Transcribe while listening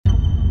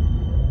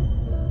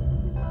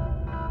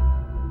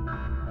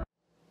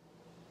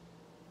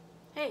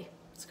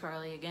It's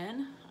Carly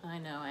again. I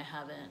know I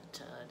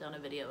haven't done a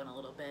video in a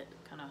little bit,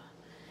 kind of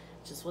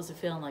just wasn't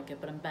feeling like it,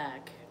 but I'm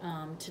back.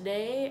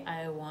 Today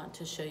I want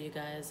to show you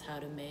guys how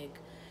to make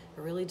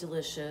a really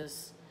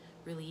delicious,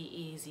 really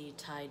easy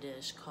Thai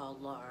dish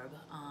called larb.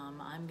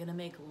 I'm gonna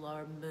make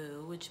larb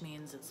moo, which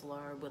means it's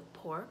larb with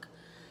pork,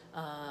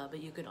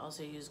 but you could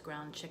also use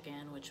ground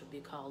chicken, which would be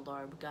called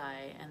larb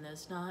gai, and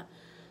there's not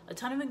a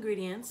ton of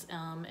ingredients,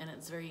 and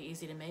it's very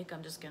easy to make.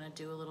 I'm just gonna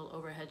do a little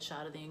overhead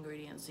shot of the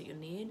ingredients that you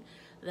need.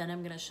 Then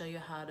I'm gonna show you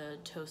how to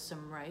toast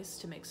some rice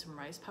to make some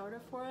rice powder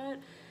for it,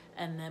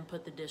 and then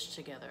put the dish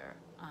together.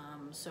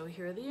 So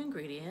here are the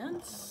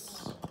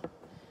ingredients.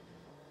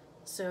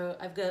 So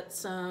I've got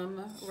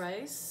some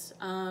rice.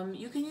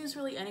 You can use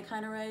really any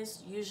kind of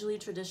rice. Usually,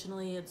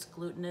 traditionally, it's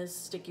glutinous,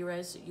 sticky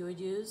rice that you would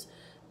use,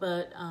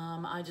 but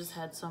I just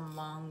had some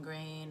long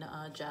grain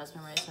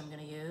jasmine rice I'm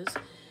gonna use.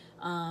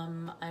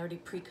 I already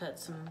pre-cut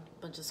some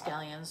bunch of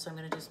scallions, so I'm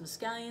gonna do some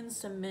scallions,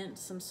 some mint,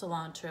 some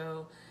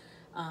cilantro,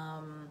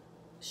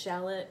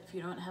 shallot. If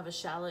you don't have a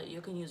shallot, you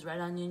can use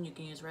red onion, you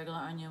can use regular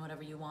onion,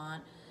 whatever you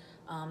want.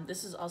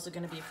 This is also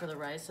gonna be for the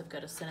rice. I've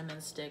got a cinnamon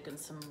stick and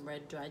some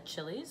red dried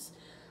chilies.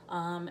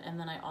 And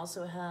then I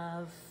also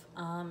have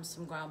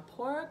some ground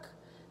pork,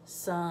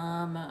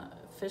 some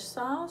fish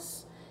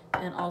sauce,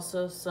 and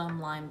also some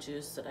lime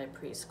juice that I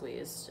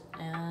pre-squeezed.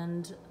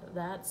 And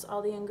that's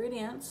all the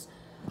ingredients.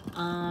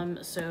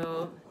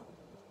 So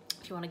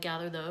if you want to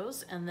gather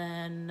those, and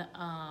then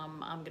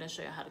I'm gonna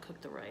show you how to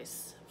cook the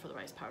rice for the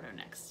rice powder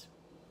next.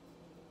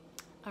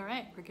 All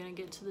right, we're gonna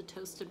get to the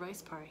toasted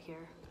rice part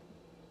here.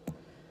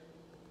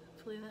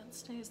 Hopefully that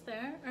stays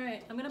there. All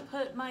right, I'm gonna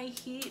put my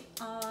heat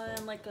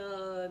on like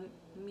a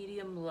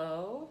medium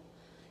low.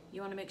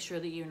 You want to make sure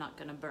that you're not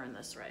gonna burn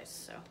this rice.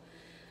 So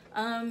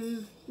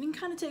you can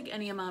kind of take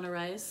any amount of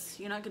rice.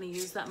 You're not gonna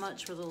use that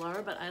much for the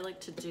larb, but I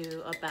like to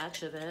do a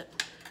batch of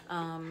it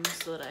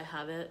so that I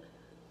have it.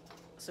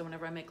 So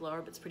whenever I make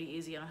larb, it's pretty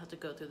easy. I don't have to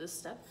go through this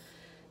step.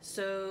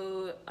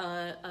 So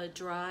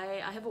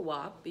I have a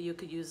wok, but you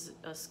could use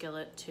a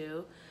skillet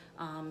too.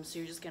 So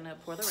you're just gonna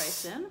pour the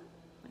rice in,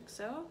 like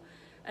so.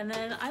 And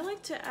then I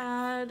like to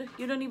add,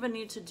 you don't even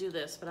need to do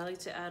this, but I like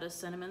to add a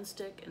cinnamon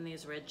stick and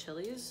these red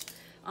chilies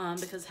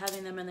because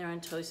having them in there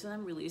and toasting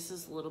them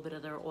releases a little bit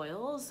of their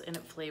oils and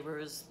it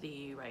flavors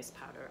the rice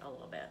powder a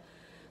little bit.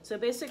 So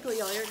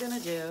basically all you're gonna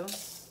do,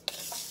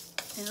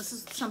 and this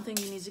is something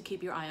you need to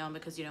keep your eye on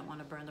because you don't want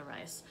to burn the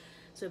rice.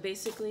 So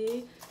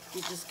basically,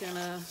 you're just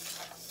gonna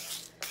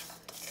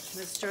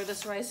stir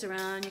this rice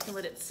around. You can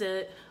let it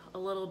sit a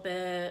little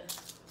bit,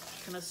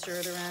 kind of stir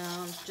it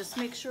around. Just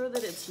make sure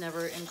that it's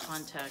never in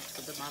contact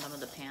with the bottom of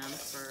the pan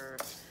for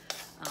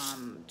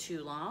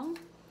too long.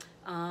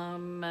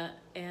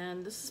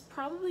 And this is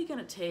probably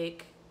gonna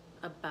take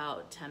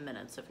about 10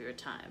 minutes of your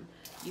time.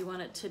 You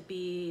want it to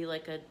be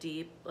like a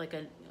deep, like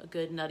a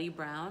good nutty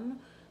brown,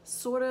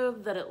 sort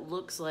of that it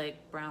looks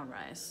like brown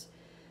rice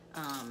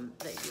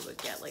that you would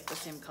get, like the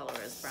same color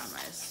as brown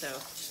rice. So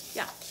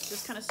yeah,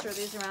 just kind of stir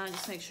these around.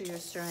 Just make sure you're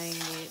stirring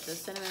the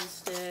cinnamon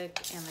stick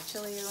and the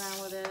chili around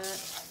with it.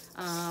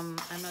 I'm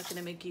not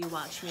gonna make you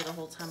watch me the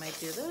whole time I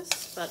do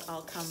this, but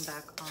I'll come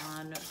back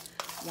on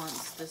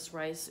once this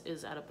rice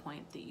is at a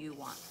point that you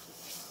want.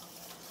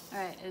 All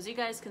right, as you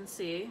guys can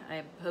see,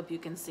 I hope you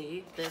can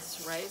see,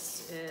 this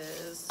rice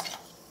is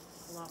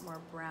a lot more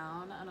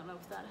brown. I don't know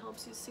if that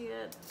helps you see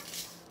it.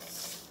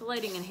 The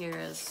lighting in here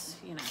is,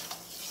 you know,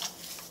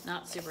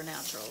 not super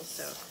natural,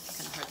 so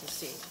kind of hard to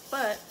see.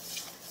 But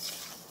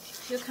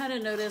you'll kind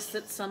of notice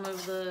that some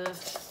of the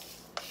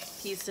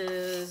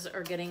pieces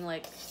are getting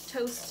like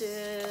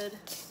toasted,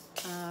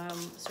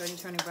 starting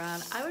turning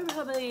brown. I would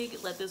probably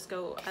let this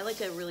go. I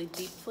like a really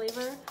deep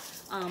flavor.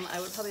 I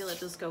would probably let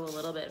this go a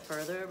little bit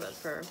further, but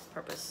for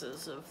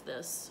purposes of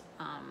this,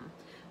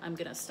 I'm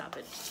gonna stop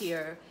it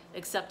here.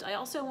 Except I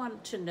also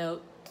want to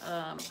note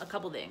a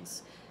couple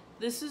things.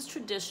 This is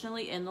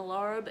traditionally in the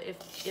larb.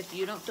 If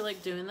you don't feel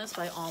like doing this,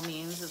 by all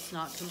means, it's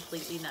not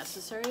completely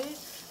necessary,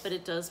 but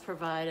it does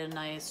provide a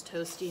nice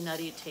toasty,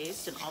 nutty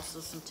taste and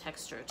also some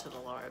texture to the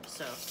larb.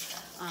 So,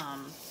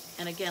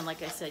 and again,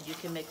 like I said, you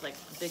can make like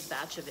a big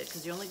batch of it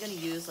because you're only gonna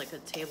use like a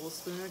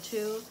tablespoon or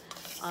two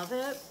of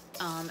it,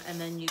 and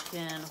then you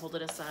can hold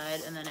it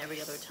aside, and then every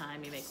other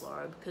time you make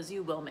larb, because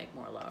you will make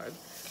more larb,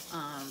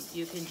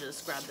 you can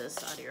just grab this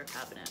out of your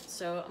cabinet.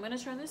 So I'm gonna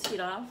turn this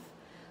heat off.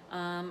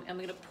 I'm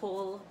gonna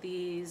pull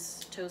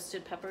these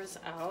toasted peppers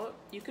out.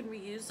 You can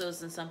reuse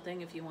those in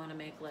something if you wanna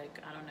make like,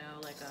 I don't know,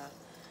 like a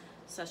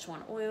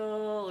Szechuan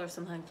oil or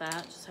something like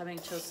that, just having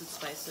toasted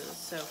spices.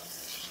 So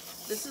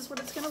this is what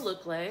it's gonna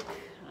look like.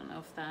 I don't know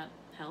if that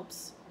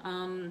helps.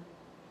 And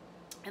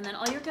then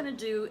all you're gonna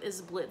do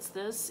is blitz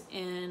this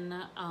in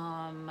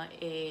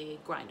a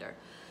grinder.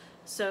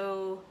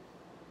 So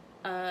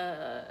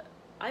I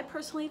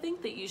personally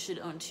think that you should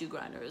own 2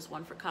 grinders,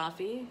 one for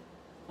coffee,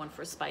 one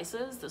for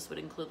spices. This would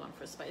include one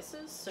for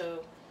spices.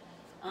 So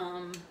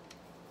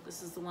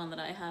this is the one that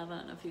I have. I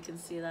don't know if you can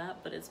see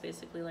that, but it's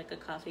basically like a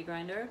coffee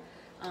grinder.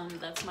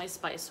 That's my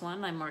spice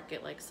one. I mark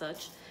it like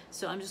such.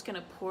 So I'm just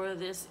gonna pour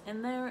this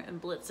in there and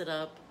blitz it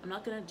up. I'm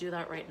not gonna do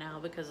that right now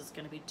because it's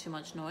gonna be too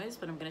much noise,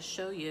 but I'm gonna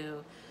show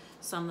you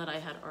some that I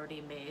had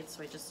already made.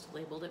 So I just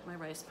labeled it my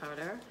rice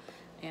powder.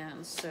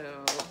 And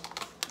so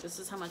this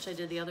is how much I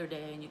did the other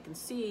day, and you can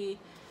see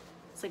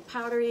it's like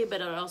powdery, but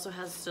it also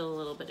has still a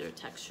little bit of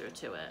texture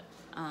to it.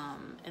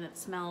 And it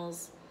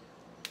smells,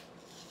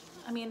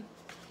 I mean,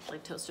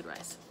 like toasted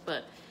rice.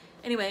 But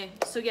anyway,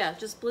 so yeah,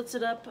 just blitz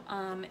it up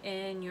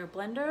in your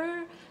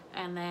blender,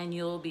 and then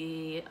you'll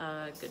be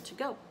good to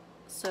go.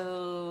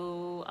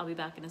 So I'll be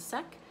back in a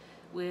sec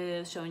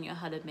with showing you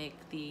how to make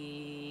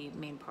the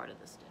main part of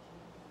this dish.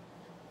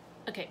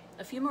 Okay,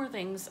 a few more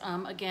things.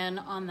 Again,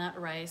 on that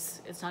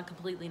rice, it's not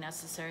completely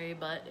necessary,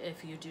 but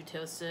if you do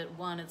toast it,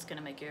 one, it's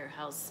gonna make your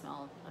house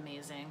smell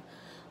amazing.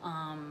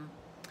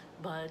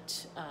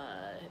 But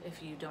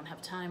if you don't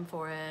have time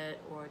for it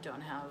or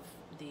don't have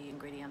the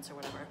ingredients or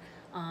whatever.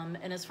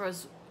 And as far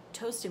as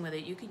toasting with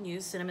it, you can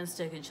use cinnamon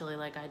stick and chili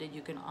like I did.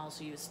 You can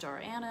also use star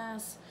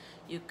anise.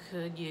 You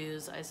could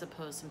use, I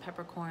suppose, some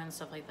peppercorn,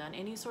 stuff like that,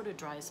 any sort of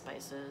dry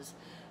spices.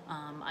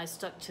 I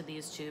stuck to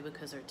these two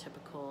because they're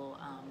typical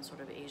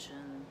sort of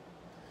Asian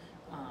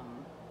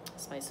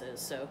spices.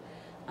 So,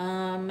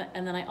 and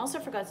then I also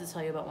forgot to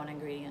tell you about one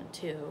ingredient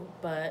too,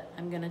 but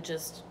I'm gonna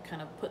just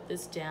kind of put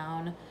this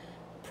down,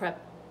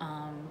 prep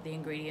the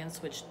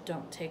ingredients, which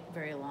don't take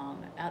very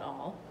long at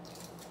all,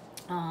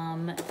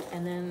 and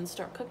then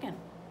start cooking.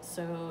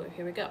 So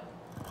here we go.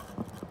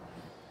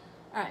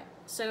 All right,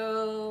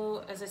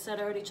 so as I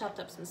said, I already chopped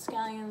up some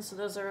scallions, so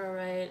those are all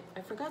right.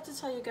 I forgot to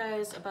tell you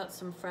guys about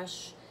some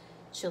fresh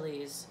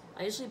chilies.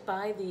 I usually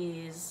buy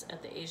these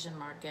at the Asian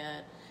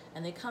market,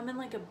 and they come in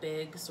like a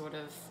big sort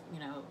of, you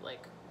know,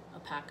 like a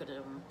pack of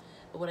them.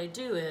 But what I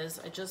do is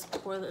I just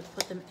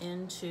put them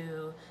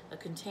into a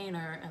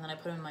container, and then I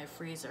put them in my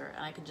freezer,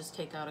 and I can just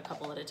take out a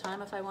couple at a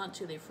time if I want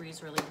to. They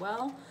freeze really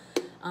well.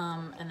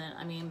 And then,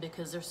 I mean,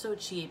 because they're so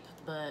cheap,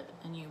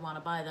 and you want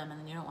to buy them and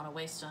then you don't want to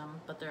waste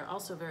them, but they're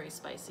also very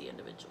spicy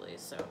individually.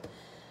 So,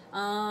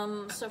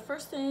 so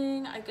first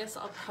thing, I guess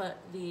I'll cut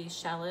the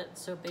shallot.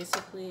 So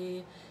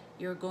basically,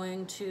 you're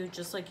going to,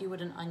 just like you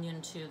would an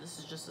onion too, this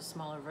is just a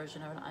smaller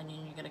version of an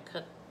onion, you're going to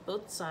cut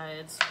both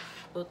sides,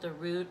 both the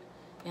root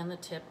and the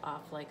tip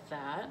off like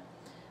that.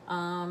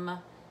 And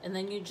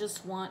then you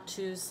just want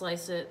to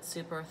slice it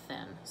super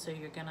thin. So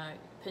you're going to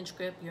pinch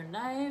grip your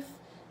knife,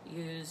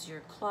 use your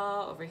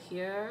claw over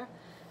here,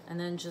 and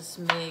then just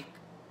make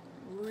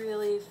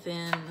really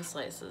thin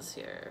slices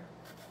here.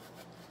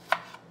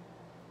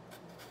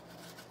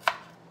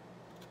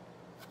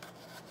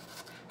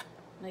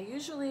 Now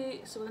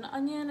usually, so with an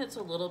onion, it's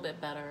a little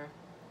bit better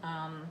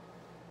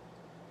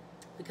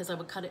because I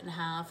would cut it in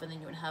half and then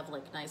you would have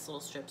like nice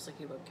little strips like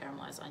you would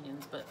caramelized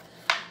onions, but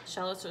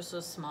shallots are so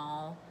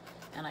small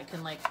and I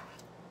can like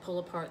pull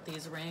apart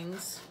these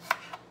rings.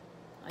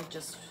 I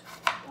just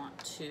want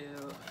to,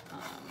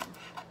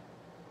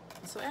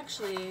 so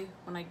actually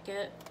when I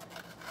get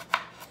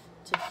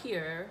to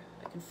here,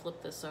 I can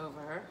flip this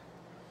over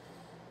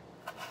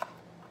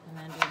and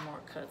then do more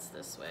cuts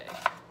this way.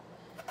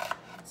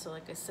 So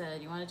like I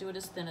said, you want to do it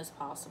as thin as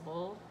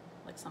possible,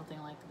 like something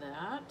like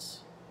that.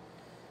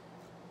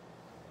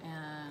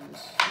 And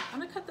I'm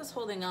gonna cut this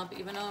whole thing up,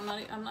 even though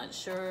I'm not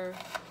sure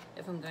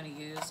if I'm gonna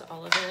use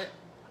all of it.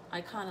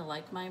 I kind of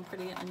like mine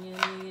pretty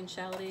oniony and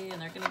shalloty,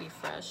 and they're gonna be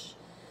fresh.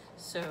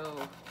 So,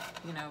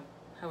 you know,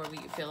 however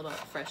you feel about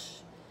fresh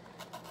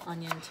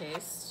onion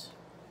taste.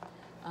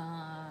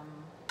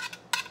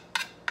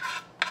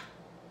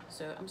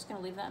 So I'm just gonna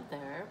leave that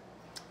there.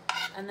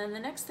 And then the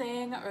next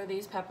thing are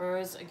these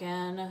peppers.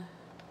 Again,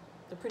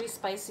 they're pretty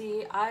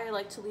spicy. I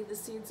like to leave the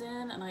seeds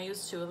in, and I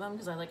use 2 of them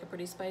because I like it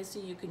pretty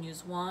spicy. You can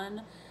use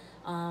 1.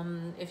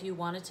 If you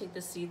want to take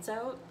the seeds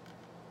out,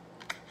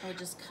 I would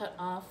just cut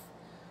off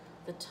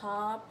the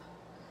top.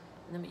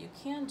 And then what you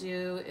can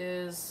do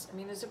is, I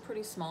mean, these are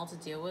pretty small to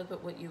deal with,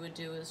 but what you would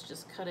do is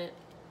just cut it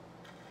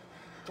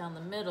down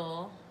the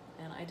middle.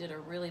 And I did a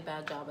really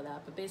bad job of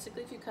that. But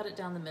basically, if you cut it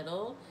down the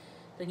middle,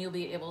 then you'll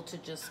be able to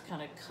just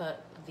kind of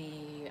cut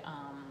the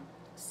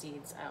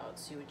seeds out.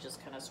 So you would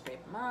just kind of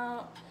scrape them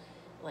out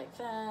like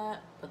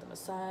that, put them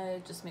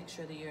aside, just make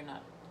sure that you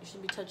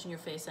shouldn't be touching your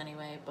face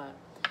anyway, but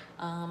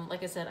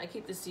like I said, I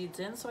keep the seeds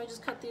in, so I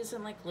just cut these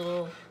in like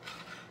little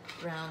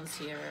rounds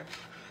here.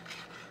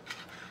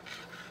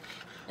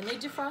 And they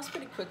defrost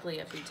pretty quickly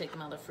after you take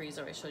them out of the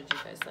freezer. I showed you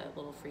guys that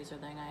little freezer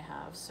thing I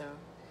have, so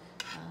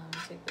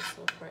take this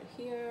little part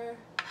here.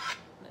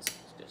 Let's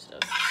switch to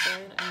the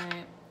side. All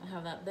right, I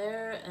have that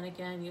there, and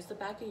again, use the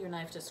back of your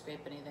knife to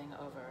scrape anything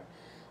over.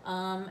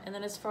 And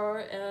then as far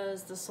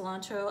as the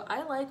cilantro,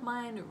 I like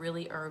mine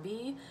really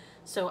herby,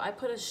 so I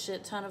put a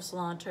shit ton of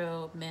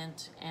cilantro,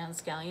 mint, and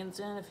scallions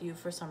in. If you,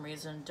 for some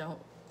reason, don't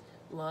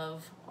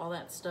love all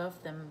that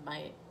stuff, then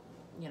by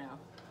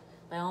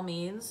all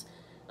means,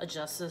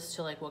 adjust this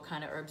to like what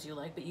kind of herbs you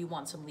like, but you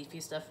want some leafy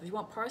stuff. If you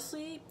want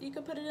parsley, you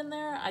could put it in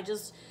there.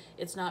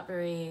 It's not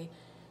very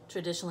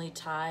traditionally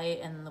Thai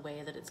in the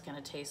way that it's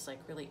gonna taste like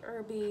really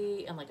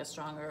herby and like a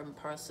strong herb, and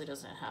parsley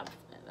doesn't have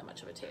that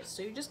much of a taste.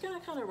 So you're just gonna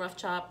kind of rough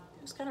chop,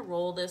 just kind of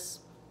roll this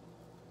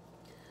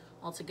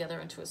all together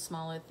into a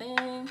smaller thing,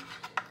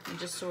 and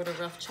just sort of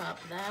rough chop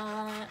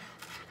that.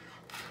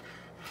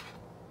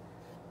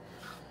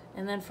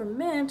 And then for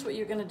mint, what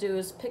you're gonna do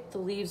is pick the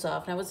leaves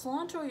off. Now with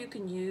cilantro, you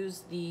can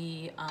use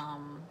the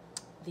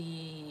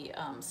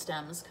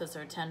stems because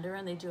they're tender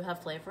and they do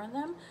have flavor in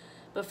them.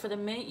 But for the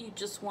mint, you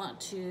just want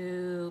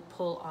to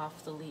pull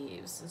off the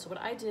leaves. And so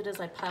what I did is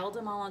I piled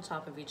them all on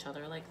top of each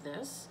other like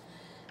this.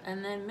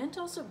 And then mint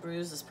also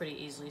bruises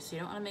pretty easily, so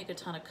you don't want to make a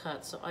ton of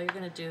cuts. So all you're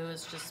going to do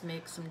is just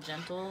make some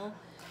gentle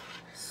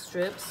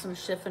strips, some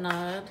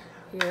chiffonade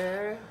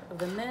here of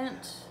the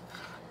mint.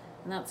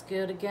 And that's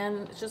good.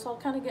 Again, it's just all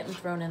kind of getting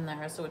thrown in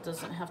there so it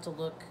doesn't have to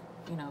look,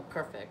 you know,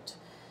 perfect.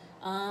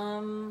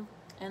 And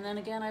then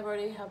again, I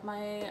already have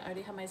my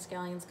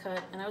scallions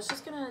cut. And I was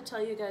just going to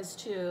tell you guys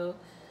too,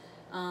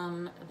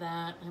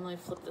 that, and let me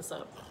flip this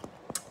up.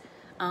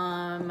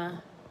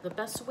 The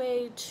best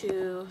way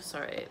to,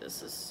 sorry,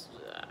 this is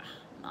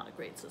not a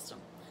great system.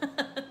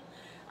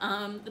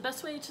 The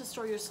best way to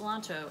store your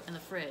cilantro in the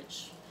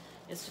fridge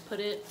is to put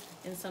it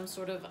in some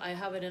sort of, I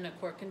have it in a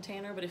quart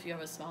container, but if you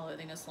have a smaller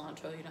thing of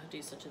cilantro, you don't have to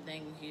use such a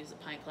thing. You can use a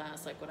pint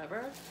glass, like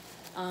whatever.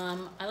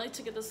 I like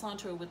to get the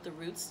cilantro with the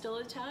roots still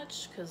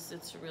attached because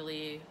it's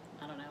really,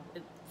 I don't know, I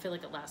feel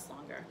like it lasts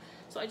longer.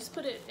 So I just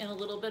put it in a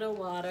little bit of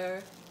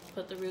water,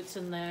 put the roots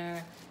in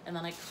there, and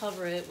then I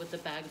cover it with the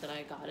bag that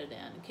I got it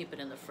in and keep it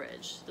in the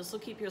fridge. This will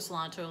keep your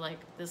cilantro, like,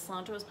 this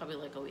cilantro is probably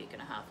like a week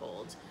and a half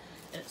old,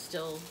 and it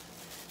still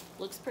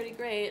looks pretty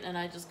great, and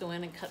I just go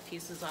in and cut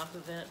pieces off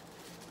of it.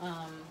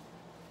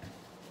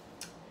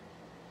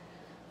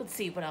 Let's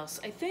see, what else?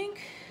 I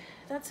think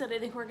that's it. I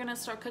think we're gonna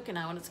start cooking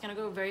now, and it's gonna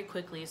go very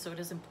quickly, so it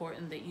is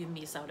important that you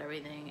mise out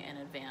everything in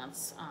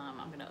advance.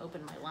 I'm gonna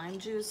open my lime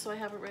juice so I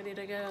have it ready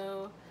to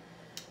go.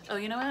 Oh,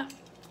 you know what?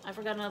 I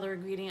forgot another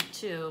ingredient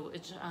too.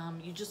 It's,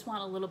 you just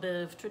want a little bit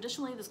of,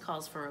 traditionally this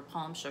calls for a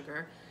palm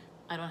sugar.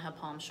 I don't have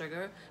palm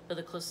sugar, but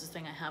the closest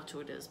thing I have to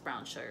it is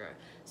brown sugar.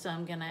 So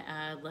I'm gonna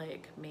add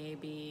like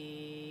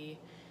maybe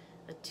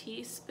a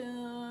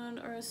teaspoon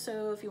or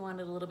so if you want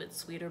it a little bit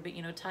sweeter. But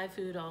you know, Thai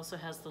food also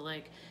has the,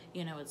 like,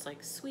 you know, it's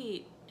like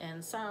sweet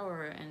and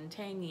sour and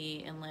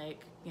tangy and,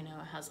 like, you know,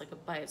 it has like a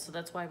bite. So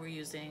that's why we're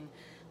using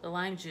the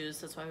lime juice.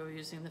 That's why we're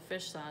using the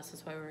fish sauce.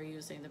 That's why we're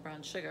using the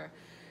brown sugar.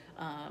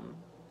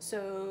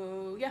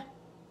 So yeah,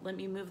 let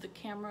me move the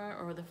camera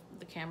or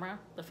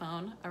the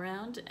phone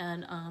around,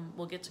 and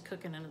we'll get to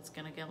cooking, and it's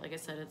gonna get, like I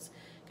said, it's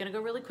gonna go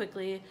really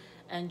quickly.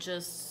 And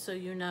just so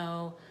you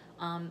know,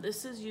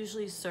 this is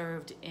usually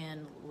served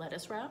in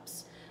lettuce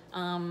wraps.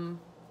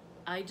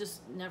 I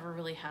just never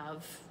really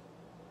have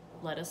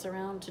lettuce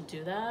around to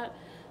do that.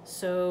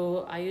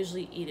 So I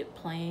usually eat it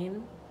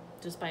plain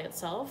just by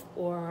itself,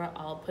 or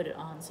I'll put it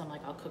on some,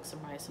 like I'll cook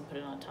some rice and put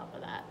it on top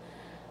of that.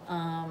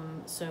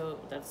 So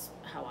that's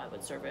how I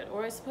would serve it.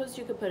 Or I suppose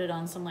you could put it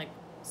on some like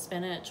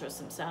spinach or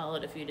some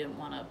salad if you didn't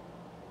want to,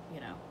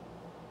 you know,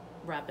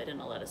 wrap it in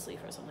a lettuce leaf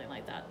or something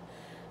like that.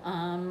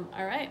 All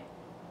right,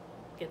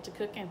 get to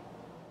cooking.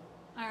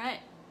 All right,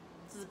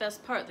 this is the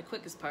best part, the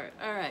quickest part.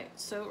 All right,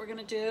 so what we're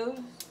gonna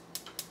do,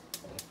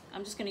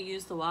 I'm just gonna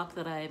use the wok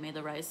that I made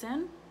the rice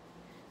in.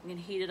 I'm gonna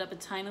heat it up a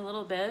tiny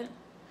little bit,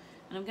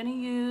 and I'm gonna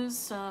use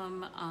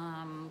some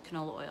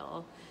canola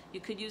oil. You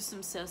could use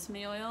some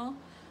sesame oil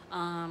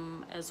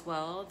as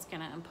well. It's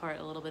gonna impart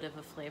a little bit of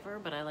a flavor,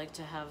 but I like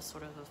to have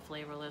sort of a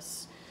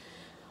flavorless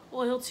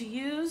oil to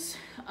use.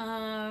 So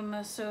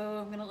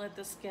I'm gonna let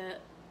this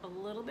get a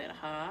little bit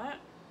hot.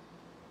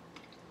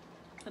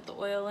 Put the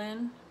oil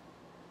in.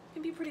 You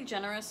can be pretty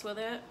generous with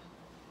it.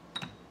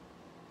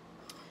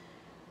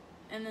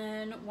 And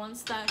then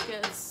once that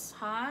gets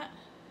hot,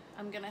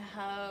 I'm gonna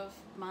have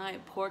my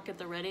pork at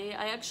the ready.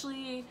 I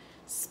actually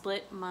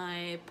split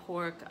my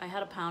pork. I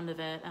had a pound of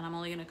it, and I'm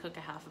only gonna cook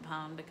a half a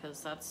pound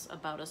because that's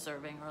about a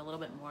serving or a little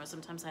bit more.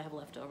 Sometimes I have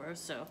leftovers,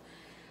 so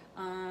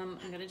I'm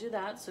gonna do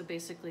that. So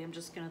basically I'm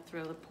just gonna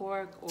throw the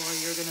pork, or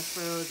you're gonna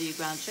throw the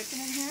ground chicken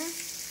in here.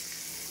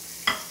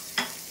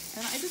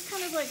 And I just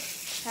kind of like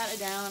pat it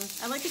down.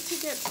 I like it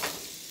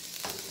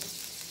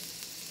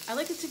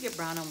to get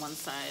brown on one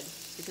side,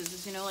 because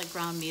as you know, like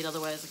ground meat,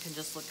 otherwise it can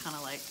just look kind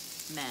of like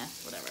meh,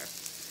 whatever.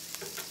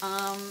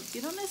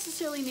 You don't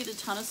necessarily need a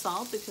ton of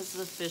salt because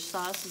the fish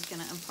sauce is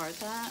gonna impart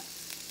that,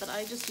 but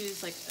I just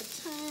use like a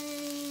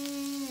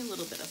tiny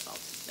little bit of salt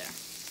there.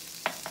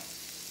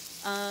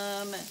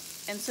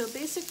 And so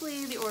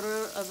basically the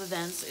order of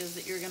events is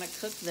that you're gonna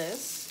cook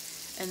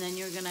this, and then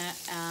you're gonna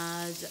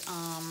add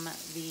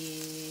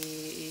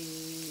the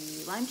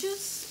lime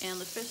juice and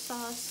the fish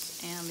sauce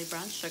and the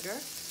brown sugar.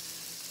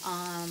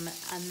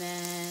 And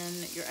then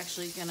you're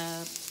actually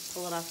gonna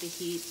pull it off the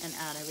heat and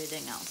add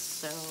everything else.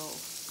 So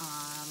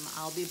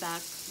I'll be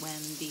back when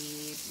the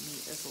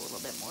meat is a little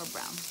bit more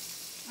brown.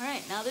 All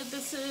right, now that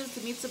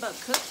the meat's about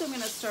cooked, I'm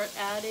gonna start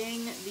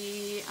adding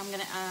I'm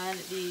gonna add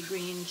the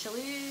green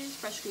chilies,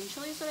 fresh green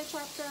chilies that I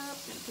chopped up.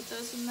 I'm gonna put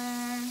those in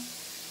there.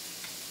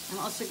 I'm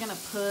also gonna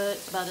put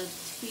about a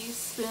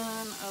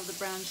teaspoon of the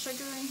brown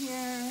sugar in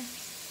here.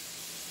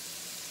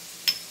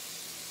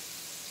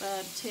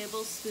 About a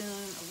tablespoon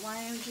of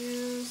lime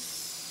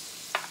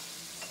juice.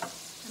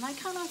 And I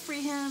kind of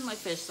freehand my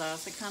fish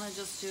sauce. I kind of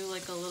just do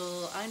like a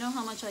little, I know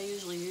how much I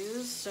usually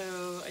use, so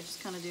I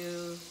just kind of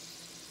do,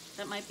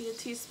 that might be a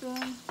teaspoon,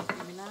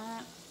 maybe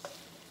not.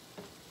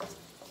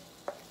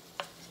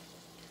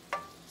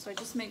 So I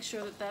just make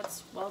sure that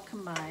that's well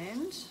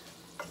combined.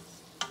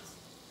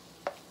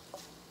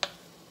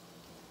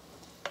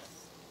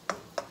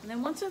 And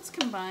then once it's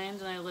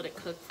combined and I let it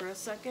cook for a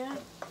second,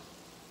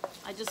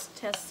 I just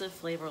test the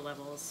flavor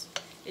levels.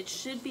 It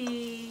should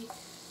be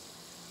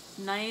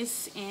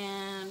nice,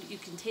 and you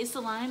can taste the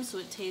lime, so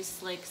it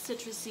tastes like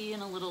citrusy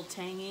and a little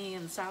tangy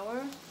and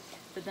sour.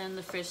 But then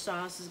the fish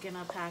sauce is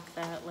gonna pack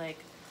that like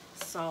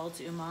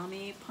salt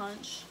umami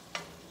punch.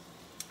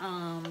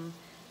 And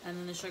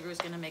then the sugar is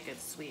gonna make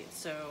it sweet.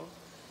 So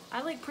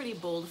I like pretty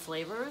bold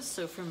flavors.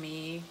 So for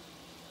me,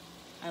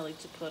 I like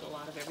to put a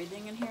lot of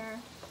everything in here.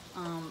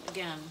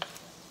 Again,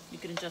 you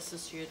can adjust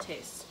this to your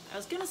taste. I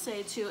was gonna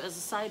say too, as a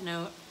side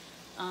note,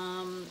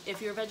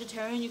 if you're a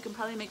vegetarian, you can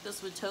probably make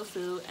this with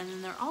tofu, and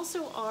then there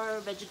also are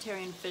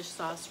vegetarian fish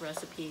sauce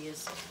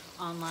recipes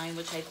online,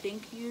 which I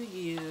think you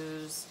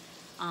use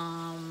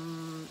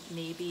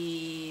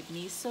maybe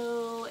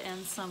miso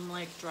and some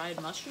like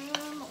dried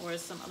mushroom or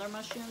some other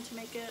mushroom to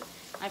make it.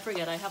 I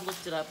forget, I have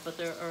looked it up, but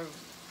there are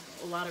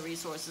a lot of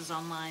resources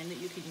online that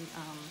you can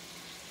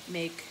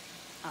make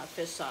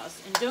fish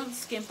sauce, and don't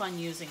skimp on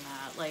using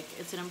that. Like,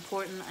 it's an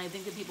important, I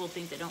think that people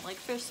think they don't like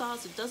fish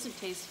sauce. It doesn't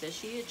taste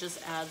fishy, it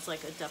just adds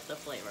like a depth of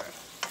flavor.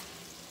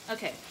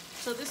 Okay,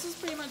 so this is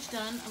pretty much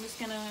done. I'm just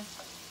gonna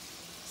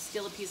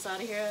steal a piece out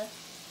of here,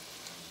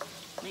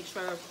 make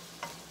sure it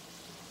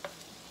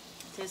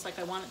tastes like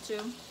I want it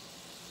to.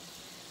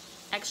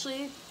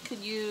 Actually, could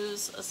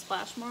use a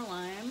splash more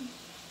lime.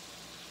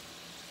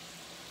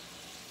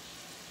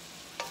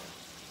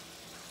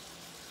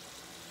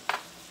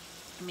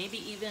 Maybe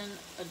even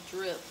a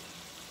drip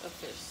of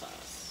fish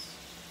sauce.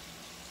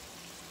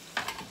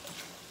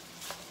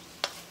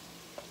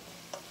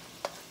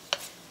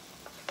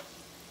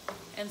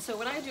 And so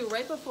what I do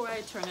right before I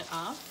turn it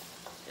off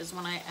is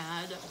when I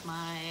add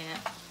my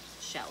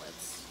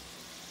shallots.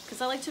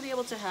 Because I like to be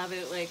able to have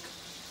it like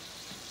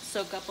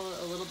soak up a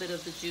little bit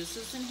of the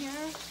juices in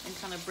here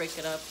and kind of break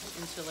it up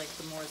into like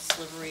the more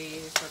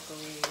slivery,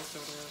 circly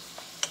sort of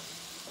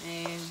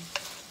thing.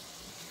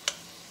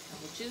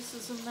 Have the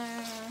juices in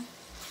there.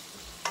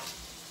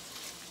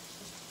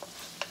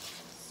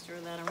 Stir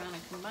that around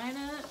and combine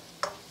it,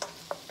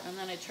 and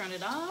then I turn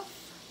it off,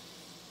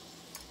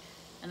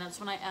 and that's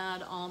when I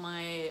add all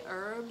my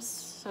herbs.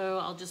 So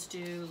I'll just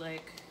do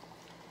like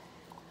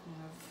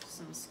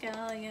some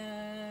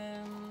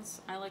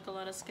scallions. I like a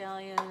lot of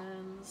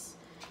scallions.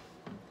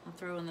 I'll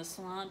throw in the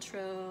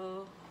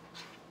cilantro,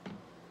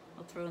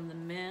 I'll throw in the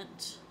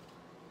mint,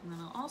 and then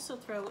I'll also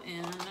throw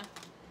in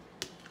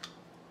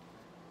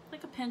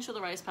like a pinch of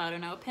the rice powder.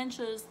 Now a pinch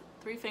is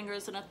 3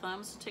 fingers and a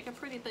thumb, so take a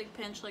pretty big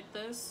pinch like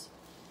this.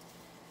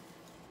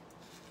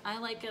 I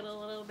like it a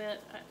little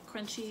bit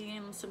crunchy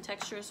and some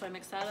texture, so I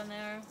mix that in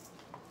there.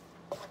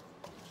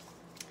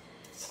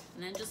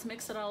 And then just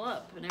mix it all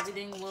up, and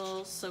everything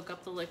will soak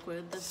up the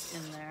liquid that's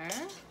in there.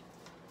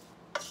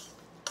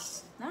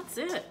 That's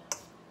it.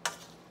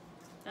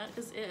 That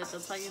is it.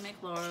 That's how you make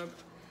larb.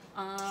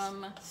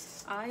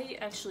 I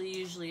actually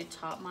usually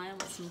top mine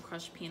with some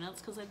crushed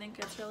peanuts because I think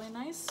it's really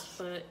nice,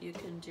 but you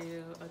can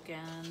do,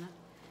 again,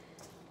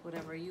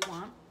 whatever you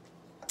want.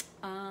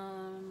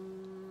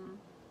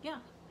 Yeah.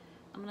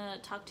 I'm gonna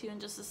talk to you in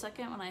just a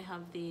second when I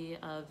have the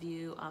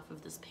view off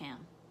of this pan.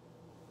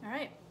 All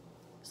right,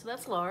 so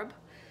that's larb.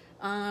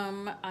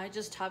 I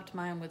just topped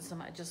mine with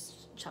some, I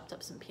just chopped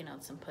up some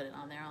peanuts and put it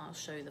on there. I'll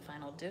show you the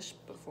final dish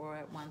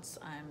once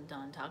I'm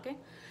done talking.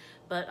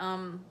 But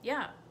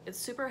yeah, it's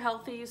super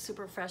healthy,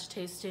 super fresh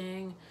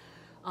tasting.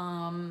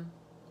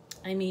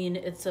 I mean,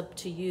 it's up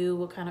to you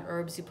what kind of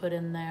herbs you put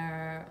in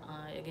there.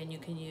 Again, you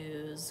can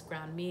use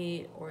ground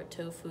meat or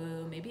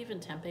tofu, maybe even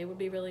tempeh would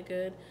be really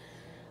good.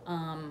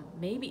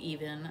 Maybe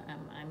even,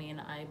 I mean,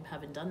 I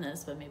haven't done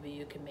this, but maybe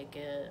you can make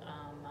it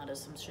out of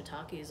some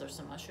shiitakes or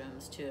some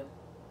mushrooms too.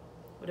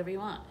 Whatever you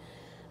want.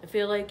 I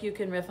feel like you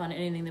can riff on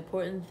anything. The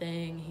important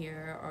thing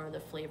here are the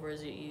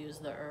flavors that you use,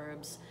 the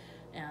herbs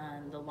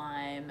and the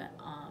lime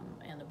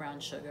and the brown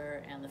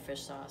sugar and the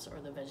fish sauce or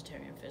the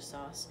vegetarian fish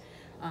sauce.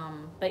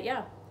 But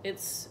yeah,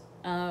 it's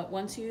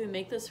once you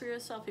make this for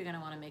yourself, you're gonna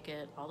want to make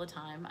it all the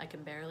time. I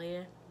can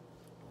barely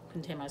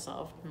contain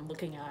myself. I'm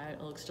looking at it.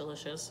 It looks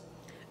delicious.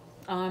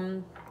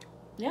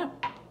 Yeah,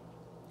 I'm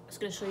just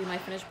gonna show you my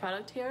finished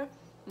product here,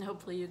 and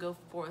hopefully you go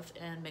forth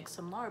and make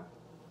some larb.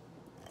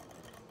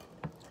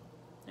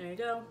 There you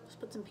go.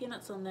 Just put some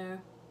peanuts on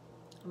there.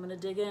 I'm gonna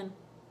dig in.